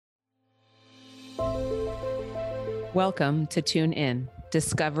Welcome to Tune In,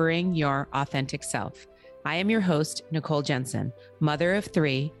 Discovering Your Authentic Self. I am your host, Nicole Jensen, mother of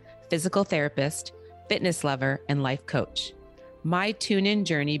 3, physical therapist, fitness lover, and life coach. My Tune In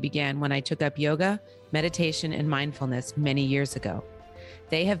journey began when I took up yoga, meditation, and mindfulness many years ago.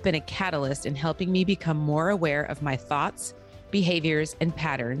 They have been a catalyst in helping me become more aware of my thoughts, behaviors, and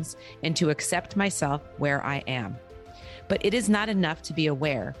patterns, and to accept myself where I am. But it is not enough to be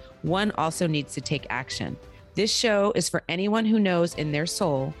aware. One also needs to take action. This show is for anyone who knows in their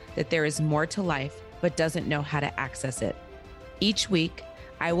soul that there is more to life, but doesn't know how to access it. Each week,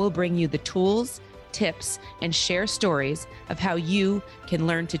 I will bring you the tools, tips, and share stories of how you can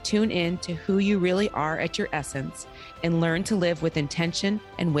learn to tune in to who you really are at your essence and learn to live with intention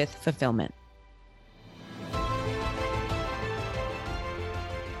and with fulfillment.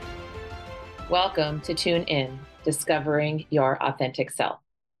 Welcome to Tune In, Discovering Your Authentic Self.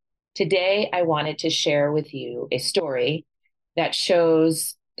 Today, I wanted to share with you a story that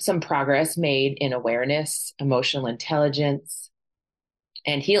shows some progress made in awareness, emotional intelligence,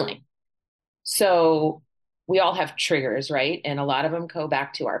 and healing. So we all have triggers, right? And a lot of them go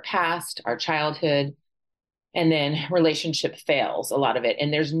back to our past, our childhood, and then relationship fails, a lot of it.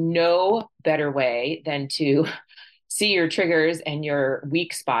 And there's no better way than to see your triggers and your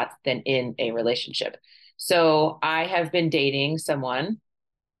weak spots than in a relationship. So I have been dating someone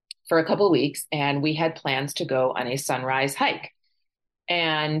for a couple of weeks, and we had plans to go on a sunrise hike.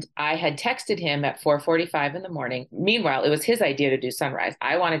 And I had texted him at 4:45 in the morning. Meanwhile, it was his idea to do sunrise.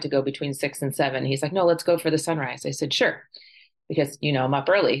 I wanted to go between 6 and 7. He's like, no, let's go for the sunrise. I said, sure, because, I'm up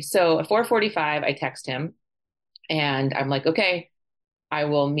early. So at 4:45, I text him and I'm like, okay, I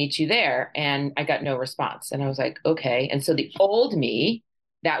will meet you there. And I got no response. And I was like, okay. And so the old me,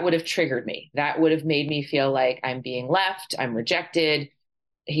 that would have triggered me. That would have made me feel like I'm being left, I'm rejected.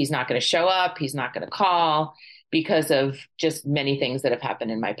 He's not going to show up. He's not going to call because of just many things that have happened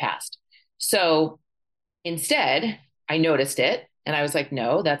in my past. So instead, I noticed it and I was like,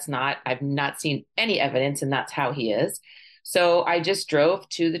 no, I've not seen any evidence, and that's how he is. So I just drove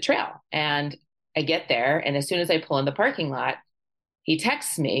to the trail and I get there. And as soon as I pull in the parking lot, he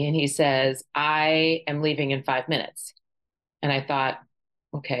texts me and he says, I am leaving in 5 minutes. And I thought,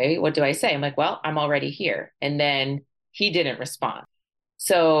 okay, what do I say? I'm like, well, I'm already here. And then he didn't respond.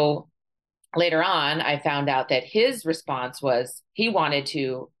 So later on, I found out that his response was he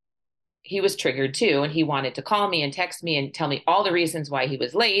was triggered too. And he wanted to call me and text me and tell me all the reasons why he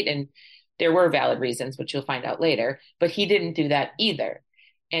was late. And there were valid reasons, which you'll find out later, but he didn't do that either.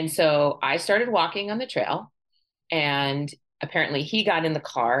 And so I started walking on the trail, and apparently he got in the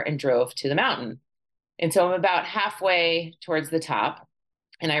car and drove to the mountain. And so I'm about halfway towards the top,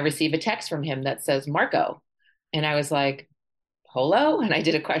 and I receive a text from him that says, Marco. And I was like, Polo? And I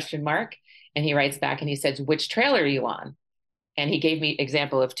did a question mark, and he writes back and he says, which trail are you on? And he gave me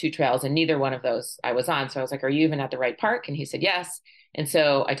example of 2 trails, and neither one of those I was on. So I was like, are you even at the right park? And he said, yes. And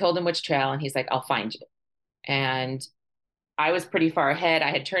so I told him which trail, and he's like, I'll find you. And I was pretty far ahead.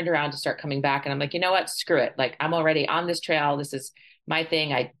 I had turned around to start coming back, and I'm like, you know what? Screw it. Like, I'm already on this trail. This is my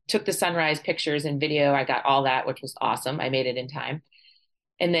thing. I took the sunrise pictures and video. I got all that, which was awesome. I made it in time.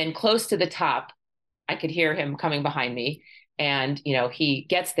 And then close to the top, I could hear him coming behind me. And, he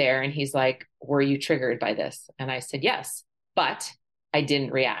gets there and he's like, were you triggered by this? And I said, yes, but I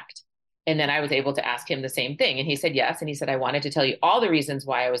didn't react. And then I was able to ask him the same thing. And he said, yes. And he said, I wanted to tell you all the reasons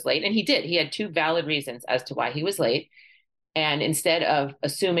why I was late. And he did. He had 2 valid reasons as to why he was late. And instead of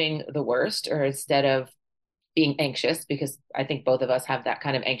assuming the worst, or instead of being anxious, because I think both of us have that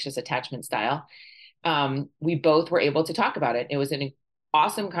kind of anxious attachment style, we both were able to talk about it. It was an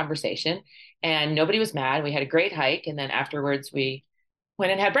awesome conversation, and nobody was mad. We had a great hike. And then afterwards we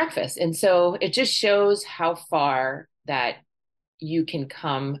went and had breakfast. And so it just shows how far that you can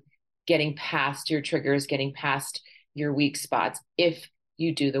come getting past your triggers, getting past your weak spots if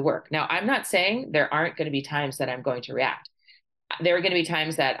you do the work. Now, I'm not saying there aren't going to be times that I'm going to react. There are going to be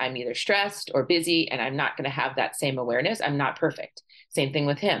times that I'm either stressed or busy, and I'm not going to have that same awareness. I'm not perfect. Same thing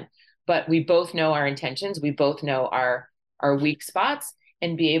with him. But we both know our intentions. We both know our weak spots,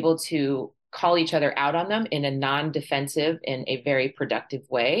 and be able to call each other out on them in a non-defensive, in a very productive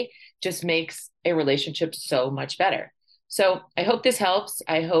way, just makes a relationship so much better. So I hope this helps.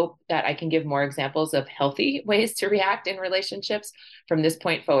 I hope that I can give more examples of healthy ways to react in relationships from this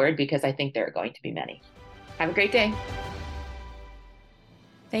point forward, because I think there are going to be many. Have a great day.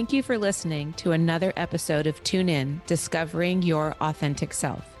 Thank you for listening to another episode of Tune In, Discovering Your Authentic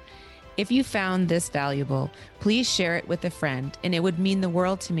Self. If you found this valuable, please share it with a friend, and it would mean the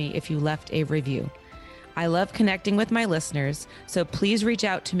world to me if you left a review. I love connecting with my listeners, so please reach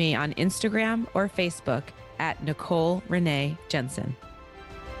out to me on Instagram or Facebook at Nicole Renee Jensen.